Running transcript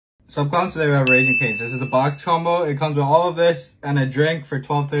So up clowns, today we have Raising Cane's. This is the box combo. It comes with all of this and a drink for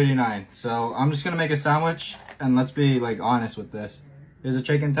 $12.39. So I'm just gonna make a sandwich and let's be like honest with this. Here's a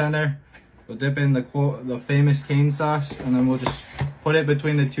chicken tender. We'll dip in the famous cane sauce and then we'll just put it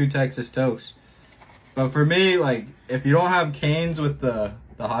between the two Texas toasts. But for me, like if you don't have Cane's with the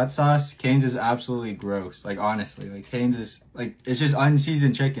hot sauce, Cane's is absolutely gross. Like honestly, like Cane's is like, it's just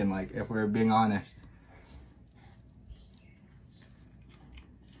unseasoned chicken, like if we're being honest.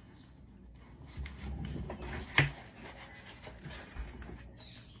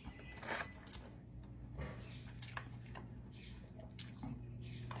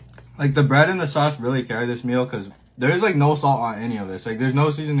 Like the bread and the sauce really carry this meal because there's like no salt on any of this. Like there's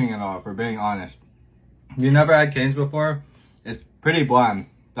no seasoning at all, if we're being honest. If you never had Cane's before, it's pretty bland.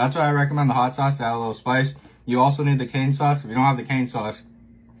 That's why I recommend the hot sauce to add a little spice. You also need the cane sauce. If you don't have the cane sauce,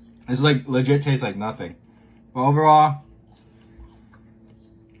 it's like legit tastes like nothing. But overall,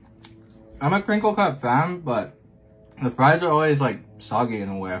 I'm a crinkle cut fan, but the fries are always like soggy in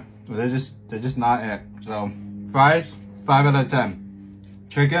a way. They're just not it. So fries, 5 out of 10.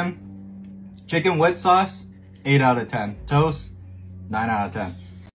 Chicken with sauce, 8 out of 10. Toast, 9 out of 10.